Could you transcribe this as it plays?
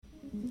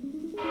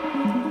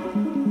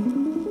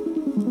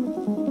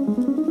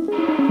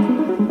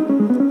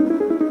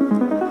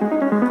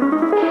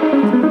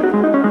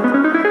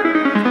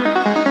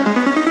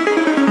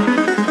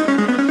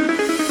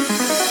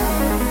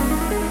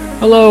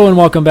Hello and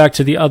welcome back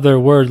to the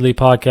Otherworldly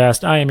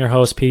Podcast. I am your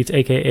host, Pete,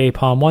 aka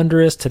Palm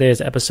Wondrous. Today is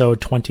episode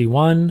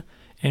 21,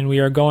 and we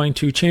are going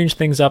to change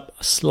things up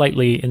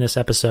slightly in this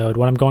episode.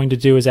 What I'm going to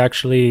do is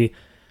actually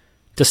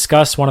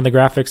discuss one of the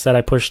graphics that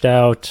I pushed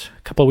out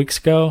a couple weeks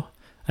ago,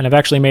 and I've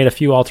actually made a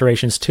few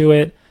alterations to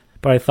it,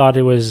 but I thought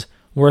it was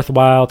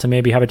worthwhile to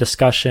maybe have a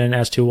discussion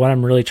as to what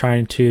I'm really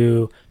trying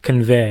to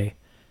convey.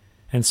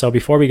 And so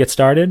before we get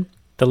started,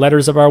 the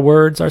letters of our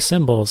words are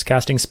symbols,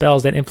 casting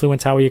spells that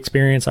influence how we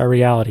experience our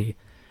reality,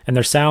 and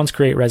their sounds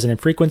create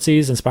resonant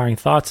frequencies, inspiring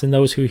thoughts in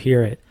those who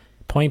hear it.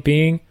 Point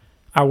being,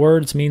 our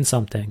words mean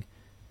something.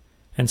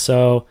 And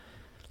so,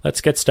 let's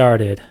get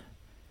started.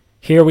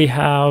 Here we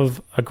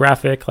have a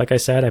graphic. Like I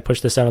said, I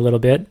pushed this out a little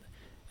bit,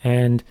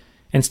 and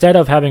instead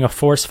of having a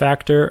force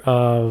factor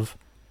of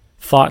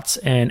thoughts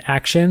and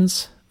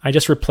actions, I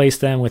just replaced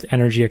them with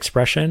energy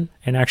expression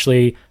and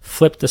actually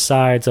flipped the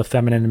sides of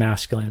feminine and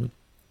masculine.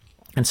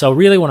 And so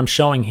really what I'm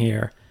showing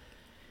here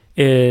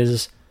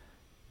is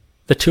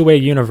the two-way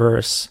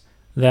universe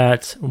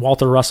that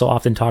Walter Russell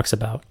often talks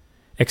about,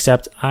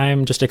 except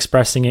I'm just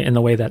expressing it in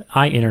the way that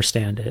I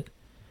understand it.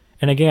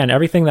 And again,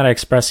 everything that I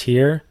express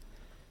here,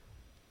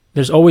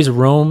 there's always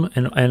room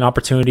and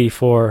opportunity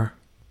for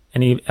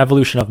an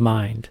evolution of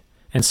mind.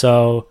 And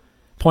so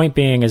point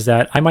being is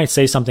that I might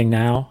say something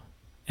now,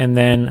 and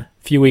then a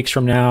few weeks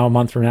from now, a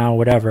month from now,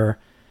 whatever,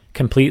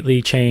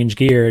 completely change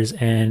gears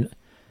and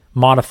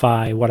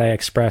modify what I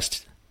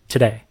expressed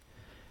today.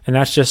 And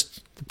that's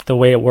just the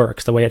way it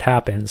works, the way it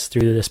happens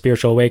through the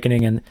spiritual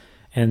awakening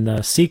and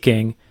the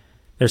seeking.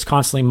 There's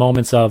constantly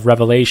moments of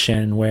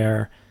revelation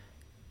where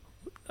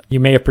you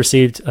may have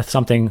perceived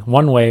something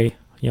one way,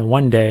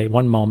 one day,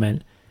 one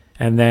moment,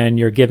 and then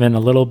you're given a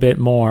little bit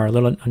more,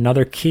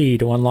 another key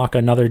to unlock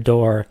another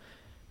door,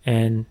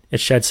 and it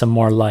sheds some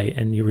more light,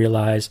 and you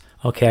realize,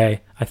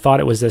 okay, I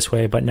thought it was this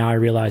way, but now I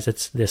realize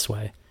it's this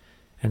way.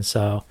 And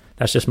so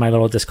that's just my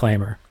little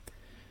disclaimer.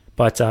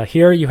 But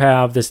here you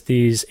have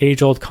these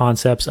age-old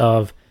concepts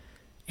of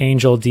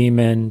angel,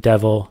 demon,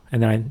 devil,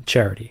 and then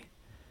charity.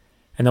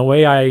 And the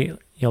way I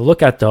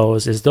look at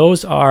those is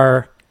those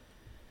are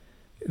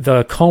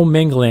the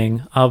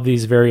commingling of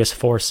these various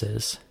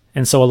forces.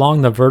 And so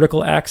along the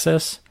vertical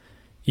axis,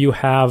 you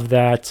have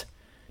that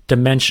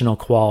dimensional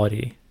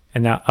quality,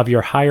 and that of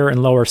your higher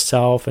and lower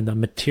self, and the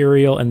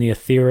material and the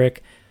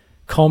etheric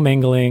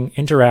commingling,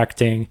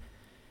 interacting.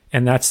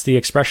 And that's the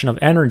expression of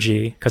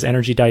energy, because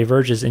energy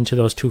diverges into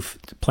those two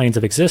planes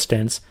of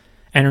existence.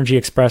 Energy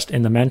expressed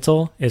in the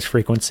mental is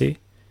frequency,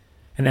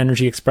 and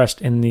energy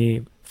expressed in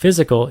the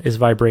physical is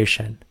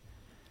vibration.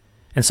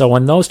 And so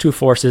when those two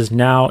forces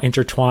now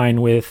intertwine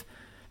with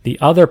the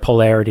other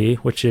polarity,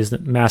 which is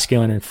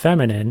masculine and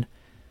feminine,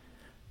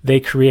 they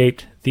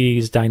create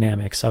these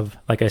dynamics of,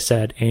 like I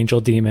said, angel,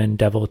 demon,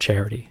 devil,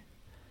 charity.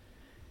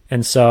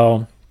 And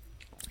so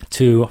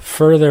to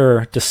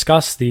further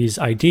discuss these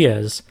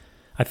ideas,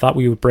 I thought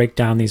we would break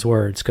down these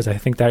words, because I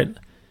think that,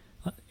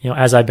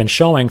 as I've been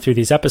showing through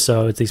these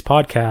episodes, these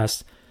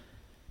podcasts,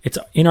 it's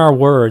in our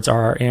words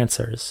are our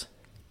answers.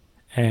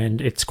 And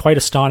it's quite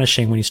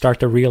astonishing when you start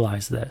to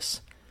realize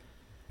this.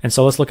 And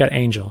so let's look at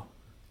angel,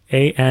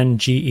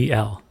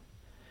 A-N-G-E-L.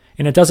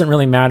 And it doesn't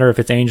really matter if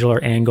it's angel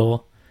or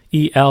angle,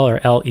 E-L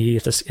or L-E,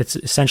 it's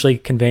essentially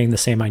conveying the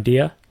same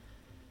idea.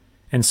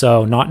 And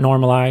so not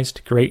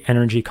normalized, great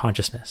energy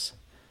consciousness.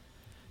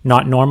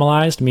 Not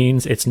normalized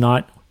means it's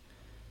not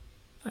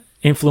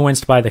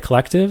influenced by the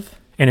collective,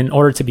 and in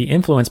order to be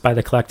influenced by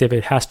the collective,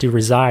 it has to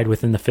reside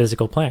within the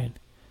physical plane.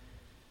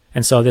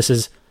 And so this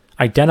is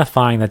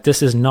identifying that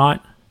this is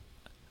not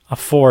a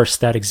force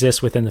that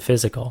exists within the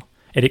physical.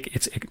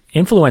 It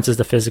influences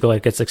the physical,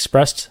 it gets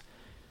expressed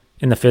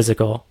in the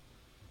physical,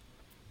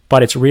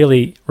 but it's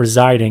really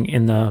residing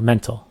in the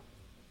mental.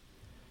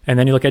 And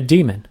then you look at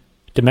demon,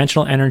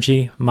 dimensional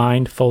energy,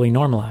 mind fully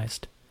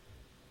normalized.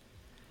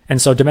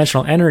 And so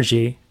dimensional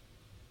energy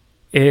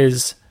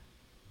is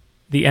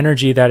the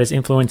energy that is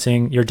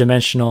influencing your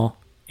dimensional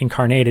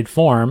incarnated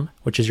form,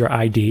 which is your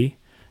ID,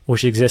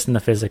 which exists in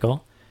the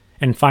physical,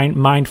 and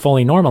mind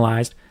fully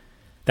normalized,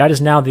 that is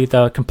now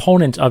the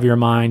component of your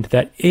mind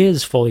that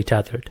is fully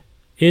tethered,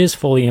 is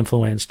fully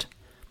influenced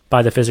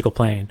by the physical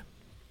plane,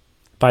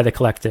 by the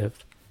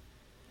collective.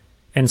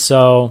 And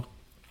so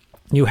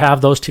you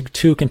have those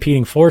two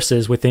competing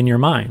forces within your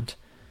mind.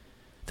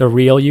 The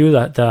real you,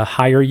 the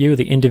higher you,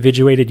 the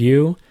individuated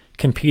you,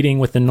 competing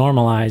with the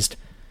normalized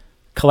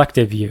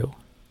collective you.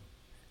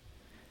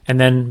 And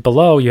then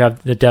below you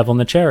have the devil and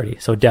the charity.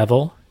 So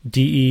devil,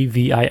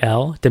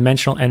 D-E-V-I-L,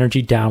 dimensional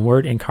energy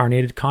downward,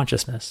 incarnated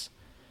consciousness.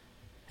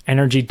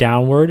 Energy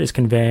downward is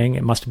conveying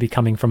it must be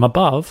coming from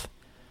above.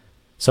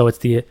 So it's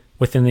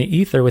within the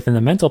ether, within the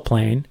mental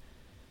plane,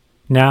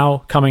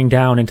 now coming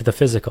down into the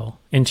physical,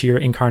 into your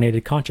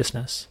incarnated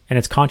consciousness. And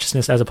it's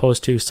consciousness as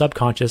opposed to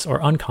subconscious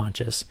or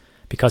unconscious,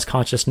 because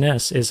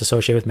consciousness is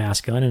associated with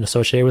masculine and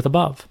associated with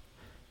above.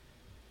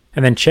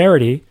 And then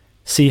charity,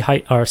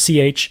 C-H-A-R-I-T-Y,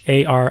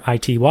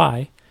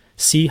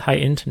 see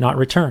heightened, not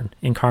return,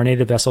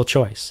 incarnated vessel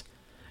choice.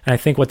 And I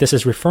think what this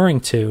is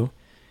referring to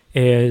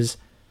is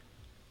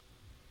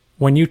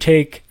when you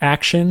take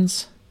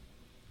actions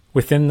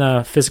within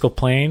the physical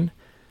plane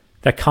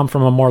that come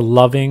from a more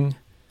loving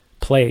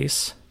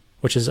place,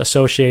 which is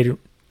associated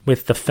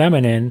with the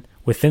feminine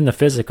within the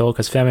physical,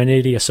 because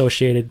femininity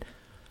associated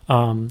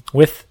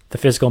with the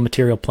physical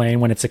material plane,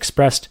 when it's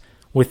expressed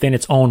within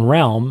its own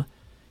realm,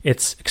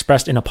 it's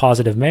expressed in a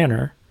positive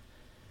manner.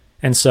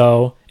 And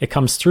so it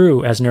comes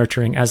through as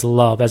nurturing, as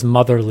love, as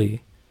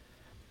motherly.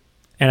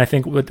 And I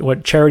think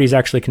what charity is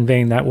actually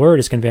conveying, that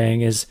word is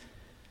conveying, is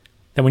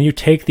that when you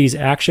take these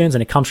actions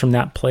and it comes from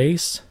that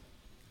place,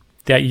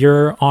 that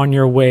you're on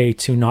your way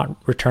to not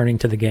returning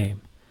to the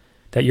game,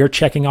 that you're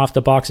checking off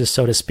the boxes,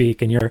 so to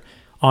speak, and you're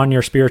on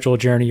your spiritual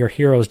journey, your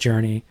hero's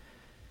journey,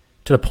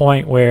 to the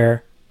point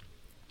where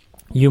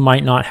you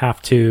might not have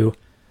to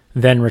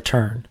then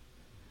return.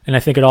 And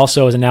I think it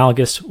also is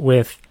analogous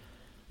with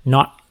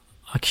not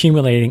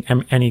accumulating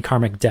any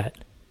karmic debt,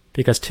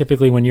 because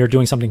typically when you're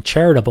doing something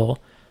charitable,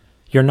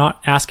 you're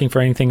not asking for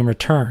anything in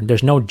return.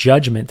 There's no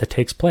judgment that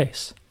takes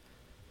place,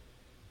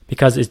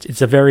 because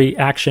it's a very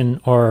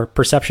action or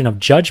perception of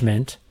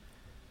judgment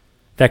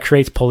that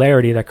creates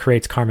polarity, that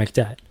creates karmic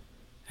debt.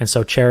 And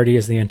so charity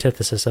is the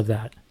antithesis of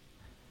that.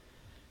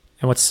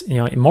 And what's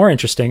more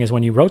interesting is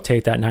when you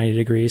rotate that 90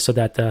 degrees so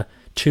that the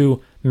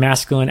two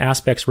masculine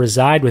aspects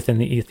reside within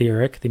the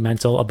etheric, the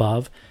mental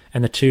above,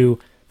 and the two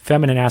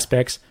feminine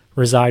aspects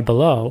reside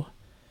below,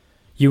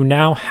 you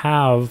now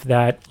have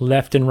that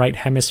left and right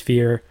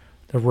hemisphere.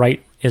 The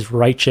right is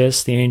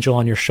righteous, the angel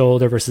on your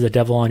shoulder versus the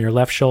devil on your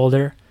left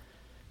shoulder,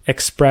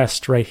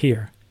 expressed right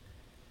here.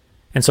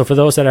 And so for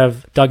those that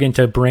have dug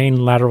into brain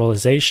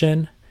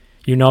lateralization,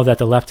 you know that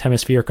the left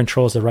hemisphere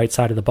controls the right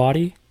side of the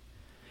body,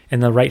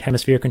 and the right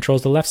hemisphere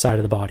controls the left side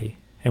of the body.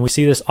 And we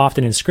see this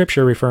often in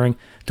scripture referring,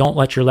 don't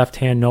let your left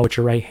hand know what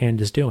your right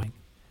hand is doing.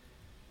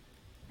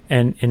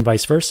 And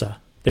vice versa.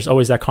 There's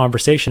always that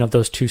conversation of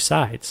those two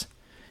sides.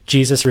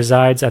 Jesus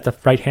resides at the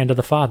right hand of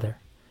the Father.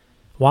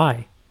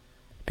 Why?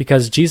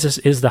 Because Jesus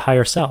is the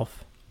higher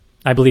self.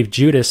 I believe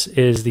Judas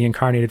is the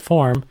incarnated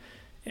form,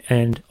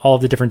 and all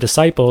of the different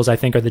disciples, I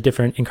think, are the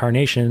different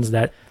incarnations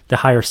that the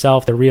higher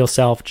self, the real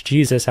self,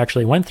 Jesus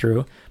actually went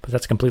through, but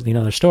that's completely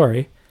another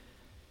story.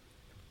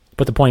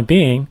 But the point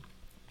being,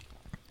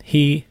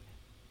 he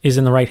is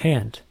in the right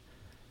hand.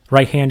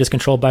 Right hand is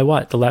controlled by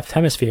what? The left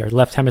hemisphere. The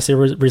left hemisphere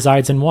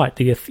resides in what?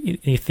 The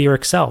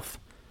etheric self.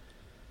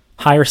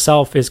 Higher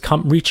self is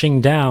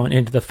reaching down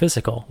into the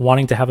physical,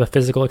 wanting to have a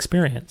physical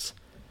experience.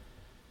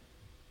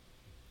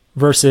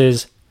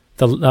 Versus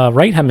the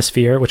right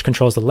hemisphere, which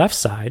controls the left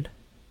side,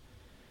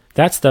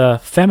 that's the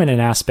feminine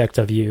aspect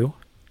of you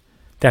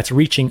that's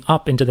reaching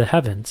up into the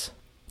heavens,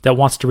 that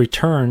wants to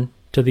return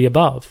to the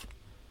above.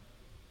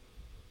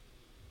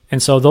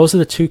 And so those are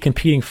the two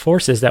competing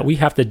forces that we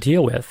have to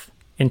deal with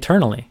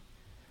internally.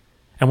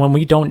 And when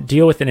we don't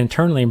deal with it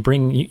internally and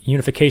bring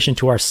unification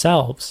to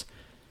ourselves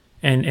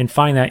and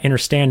find that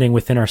understanding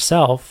within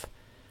ourselves,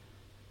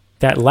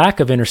 that lack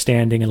of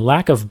understanding and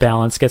lack of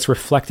balance gets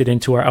reflected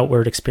into our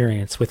outward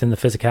experience within the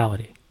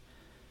physicality.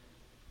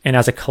 And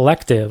as a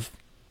collective,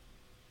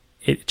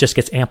 it just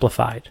gets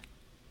amplified.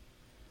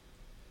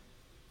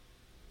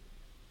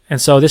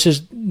 And so this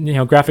is,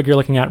 graphic you're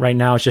looking at right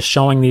now is just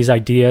showing these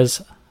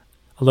ideas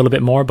a little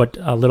bit more, but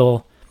a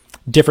little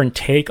different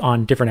take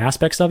on different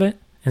aspects of it.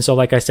 And so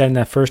like I said in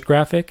that first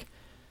graphic,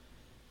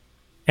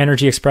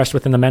 energy expressed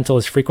within the mental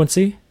is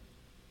frequency.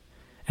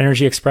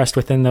 Energy expressed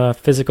within the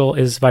physical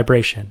is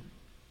vibration.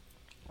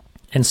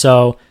 And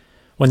so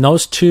when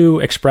those two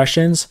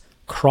expressions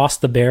cross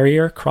the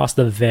barrier, cross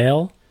the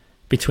veil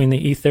between the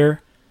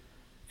ether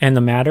and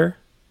the matter,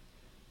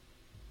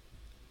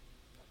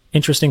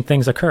 interesting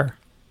things occur.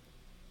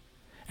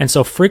 And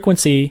so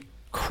frequency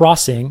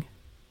crossing,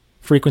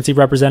 frequency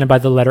represented by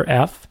the letter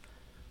F,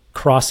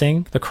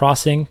 the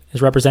crossing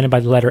is represented by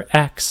the letter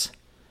X.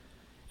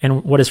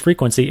 And what is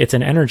frequency? It's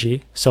an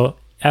energy. So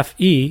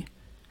Fe,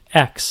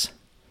 X.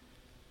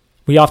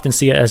 We often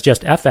see it as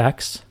just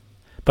Fx,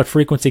 but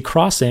frequency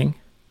crossing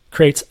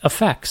creates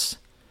effects.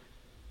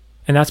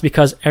 And that's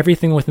because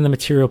everything within the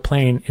material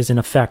plane is in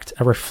effect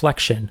a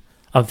reflection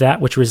of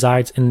that which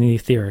resides in the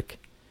etheric.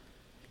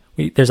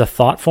 There's a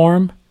thought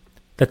form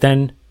that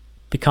then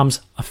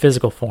becomes a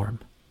physical form.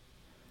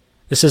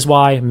 This is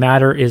why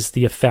matter is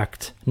the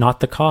effect, not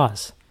the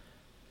cause.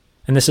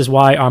 And this is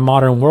why our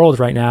modern world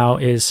right now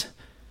is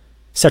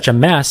such a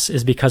mess,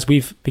 is because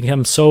we've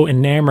become so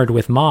enamored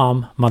with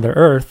Mother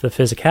Earth, the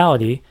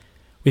physicality,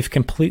 we've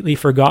completely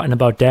forgotten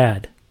about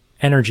Dad,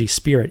 energy,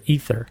 spirit,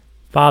 ether,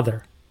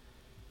 Father.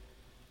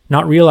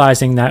 Not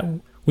realizing that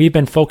we've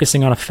been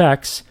focusing on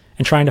effects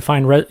and trying to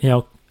find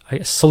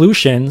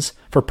solutions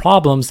for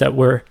problems that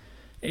we're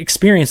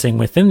experiencing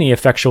within the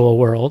effectual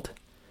world.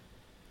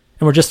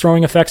 And we're just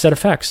throwing effects at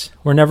effects.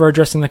 We're never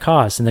addressing the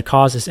cause, and the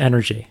cause is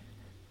energy.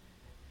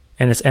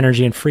 And it's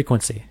energy and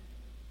frequency.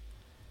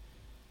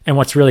 And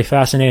what's really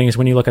fascinating is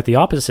when you look at the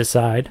opposite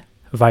side,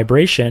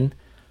 vibration,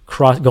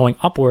 going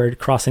upward,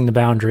 crossing the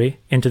boundary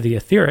into the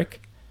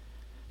etheric.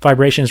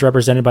 Vibration is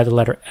represented by the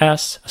letter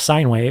S, a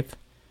sine wave.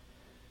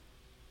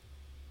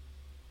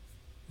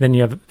 Then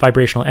you have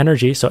vibrational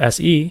energy, so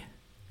SE.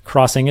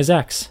 Crossing is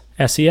X,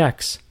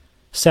 SEX,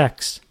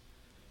 sex.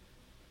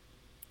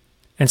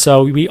 And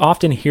so we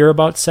often hear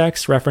about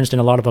sex referenced in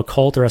a lot of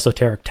occult or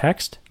esoteric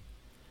text.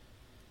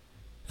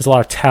 There's a lot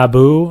of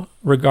taboo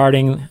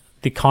regarding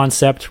the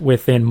concept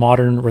within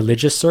modern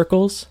religious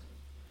circles.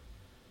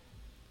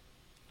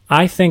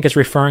 I think it's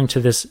referring to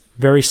this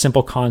very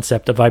simple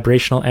concept of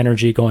vibrational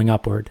energy going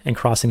upward and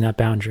crossing that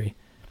boundary.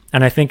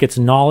 And I think it's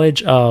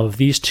knowledge of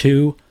these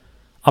two,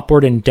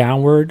 upward and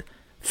downward,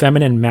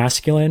 feminine,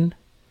 masculine,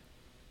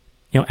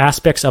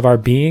 aspects of our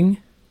being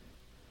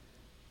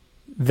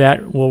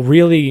that will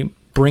really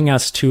bring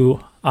us to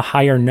a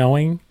higher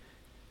knowing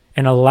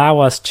and allow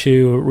us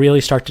to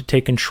really start to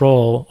take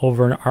control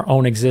over our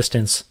own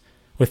existence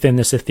within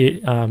this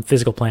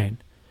physical plane.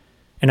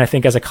 And I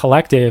think as a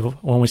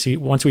collective, once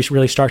we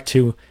really start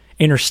to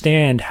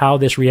understand how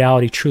this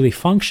reality truly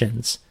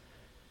functions,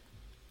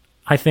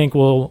 I think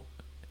we'll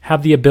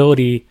have the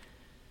ability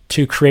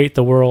to create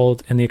the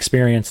world and the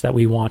experience that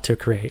we want to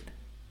create,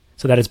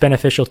 so that it's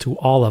beneficial to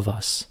all of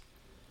us.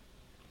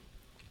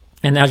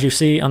 And as you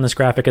see on this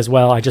graphic as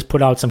well, I just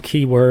put out some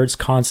keywords,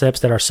 concepts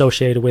that are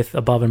associated with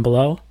above and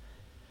below.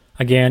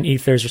 Again,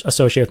 ether is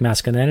associated with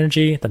masculine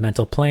energy, the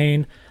mental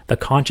plane, the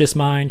conscious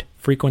mind,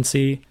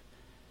 frequency.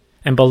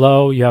 And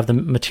below, you have the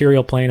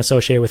material plane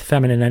associated with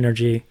feminine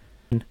energy,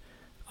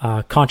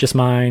 conscious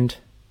mind,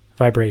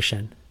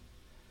 vibration.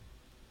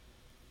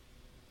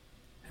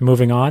 And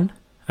moving on,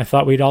 I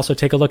thought we'd also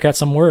take a look at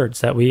some words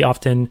that we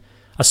often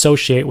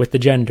associate with the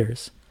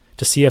genders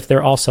to see if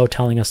they're also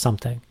telling us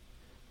something.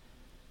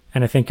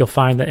 And I think you'll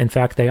find that, in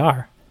fact, they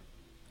are.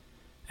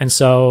 And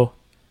so,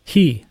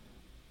 he,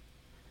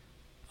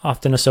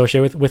 often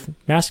associated with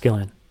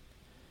masculine.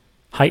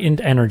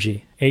 Heightened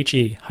energy,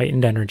 HE,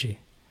 heightened energy.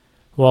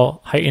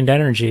 Well, heightened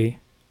energy,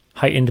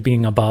 heightened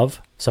being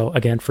above, so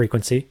again,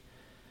 frequency.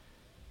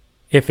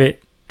 If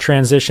it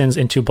transitions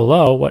into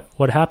below,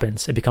 what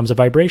happens? It becomes a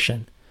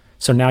vibration.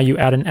 So now you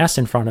add an S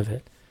in front of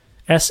it.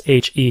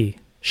 SHE,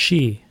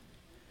 she.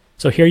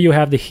 So here you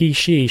have the he,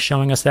 she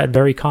showing us that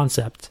very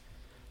concept.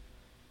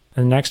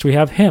 And next we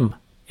have him,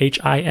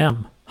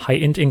 HIM,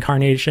 heightened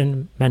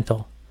incarnation,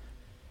 mental.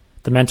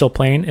 The mental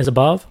plane is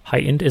above,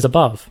 heightened is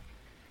above.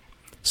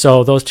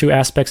 So those two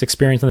aspects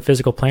experienced in the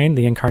physical plane,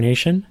 the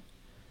incarnation,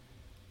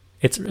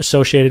 it's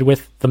associated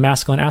with the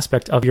masculine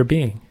aspect of your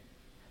being.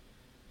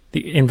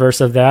 The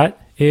inverse of that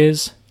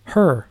is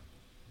her.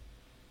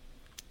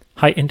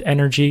 Heightened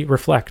energy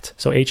reflect.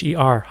 So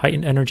HER,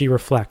 heightened energy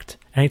reflect.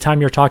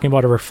 Anytime you're talking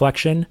about a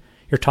reflection,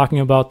 you're talking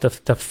about the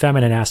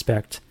feminine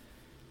aspect,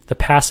 the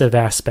passive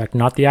aspect,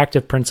 not the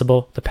active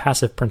principle, the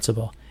passive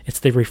principle. It's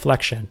the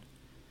reflection.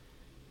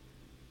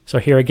 So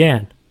here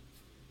again,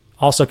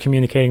 also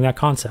communicating that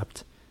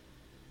concept.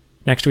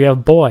 Next we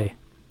have boy,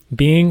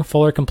 being,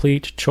 full or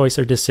complete, choice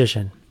or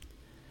decision.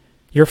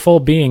 Your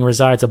full being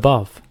resides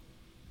above.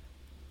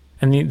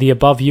 And the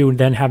above you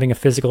then having a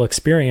physical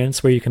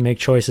experience where you can make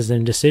choices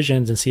and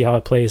decisions and see how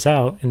it plays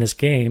out in this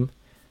game,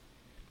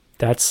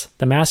 that's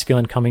the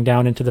masculine coming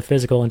down into the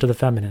physical, into the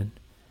feminine.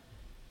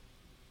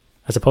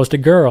 As opposed to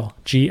girl,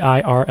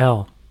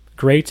 GIRL,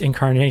 great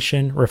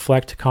incarnation,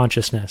 reflect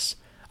consciousness.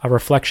 A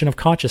reflection of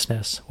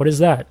consciousness. What is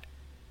that?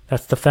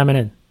 That's the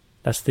feminine.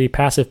 That's the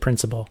passive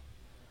principle.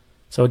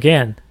 So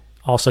again,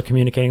 also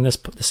communicating the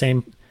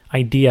same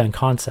idea and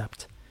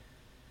concept.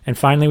 And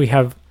finally, we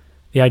have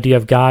the idea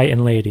of guy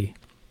and lady.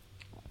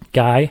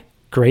 Guy,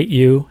 great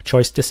you,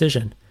 choice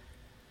decision.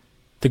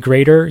 The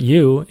greater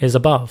you is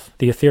above,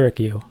 the etheric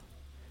you.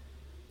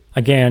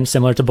 Again,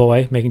 similar to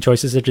boy, making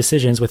choices or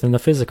decisions within the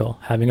physical,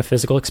 having a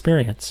physical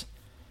experience.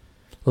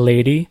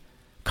 Lady,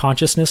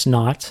 consciousness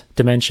not,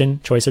 dimension,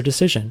 choice or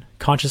decision.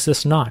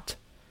 Consciousness not.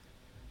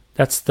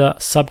 That's the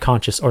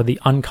subconscious or the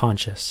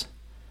unconscious.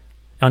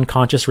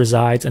 Unconscious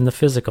resides in the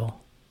physical.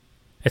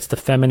 It's the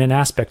feminine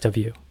aspect of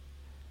you.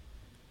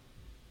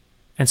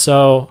 And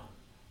so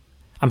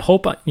I'm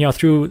hoping,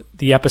 through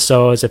the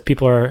episodes, if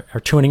people are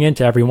tuning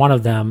into every one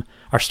of them,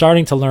 are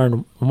starting to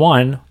learn,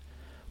 one,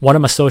 what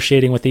I'm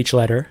associating with each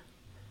letter,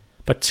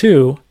 but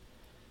two,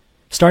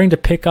 starting to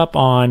pick up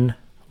on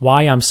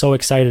why I'm so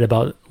excited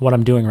about what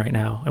I'm doing right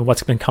now and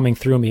what's been coming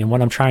through me and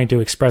what I'm trying to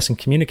express and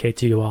communicate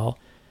to you all,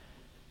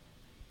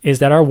 is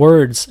that our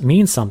words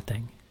mean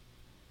something.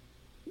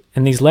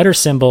 And these letter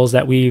symbols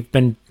that we've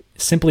been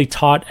simply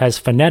taught as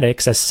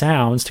phonetics, as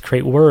sounds, to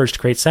create words, to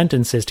create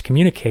sentences, to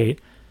communicate,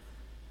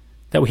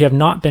 that we have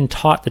not been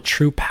taught the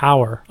true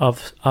power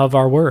of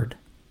our word.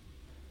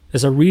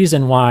 There's a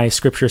reason why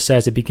Scripture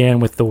says it began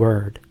with the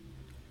Word.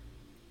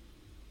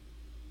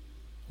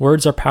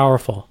 Words are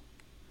powerful,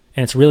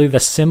 and it's really the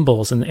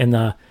symbols and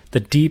the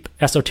deep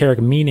esoteric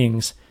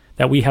meanings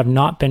that we have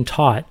not been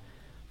taught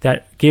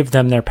that give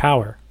them their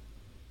power.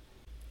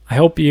 I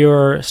hope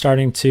you're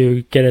starting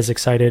to get as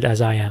excited as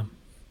I am.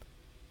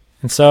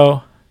 And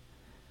so,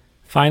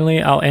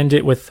 finally, I'll end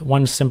it with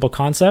one simple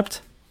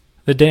concept,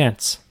 the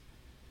dance.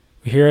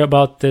 We hear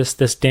about this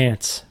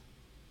dance,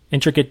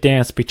 intricate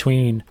dance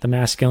between the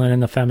masculine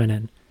and the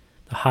feminine,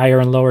 the higher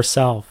and lower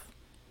self.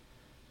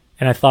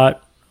 And I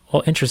thought,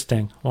 well,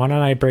 interesting. Why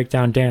don't I break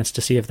down dance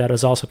to see if that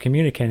is also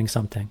communicating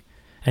something?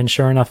 And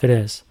sure enough, it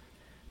is.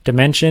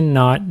 Dimension,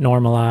 not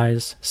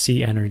normalize,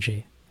 see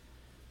energy.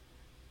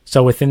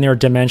 So within their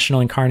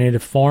dimensional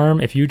incarnated form,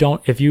 if you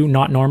not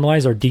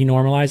normalize or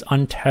denormalize,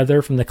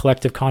 untether from the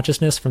collective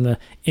consciousness, from the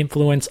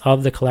influence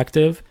of the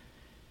collective,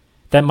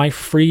 that might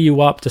free you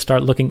up to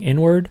start looking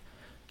inward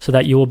so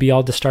that you will be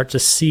able to start to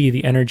see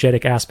the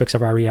energetic aspects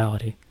of our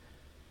reality.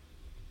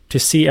 To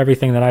see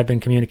everything that I've been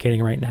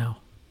communicating right now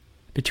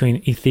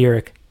between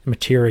etheric,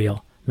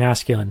 material,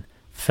 masculine,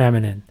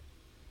 feminine.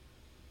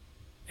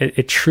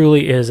 It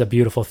truly is a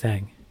beautiful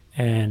thing.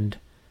 And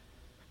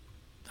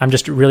I'm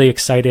just really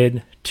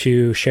excited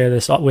to share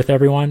this with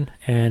everyone.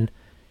 And,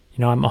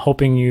 I'm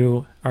hoping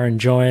you are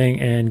enjoying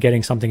and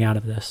getting something out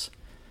of this.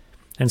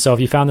 And so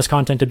if you found this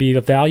content to be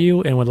of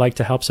value and would like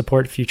to help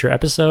support future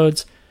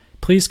episodes,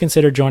 please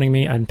consider joining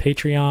me on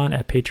Patreon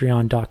at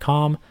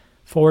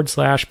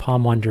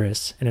patreon.com/Palm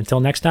Wondrous. And until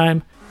next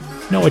time,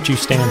 know what you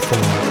stand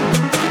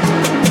for.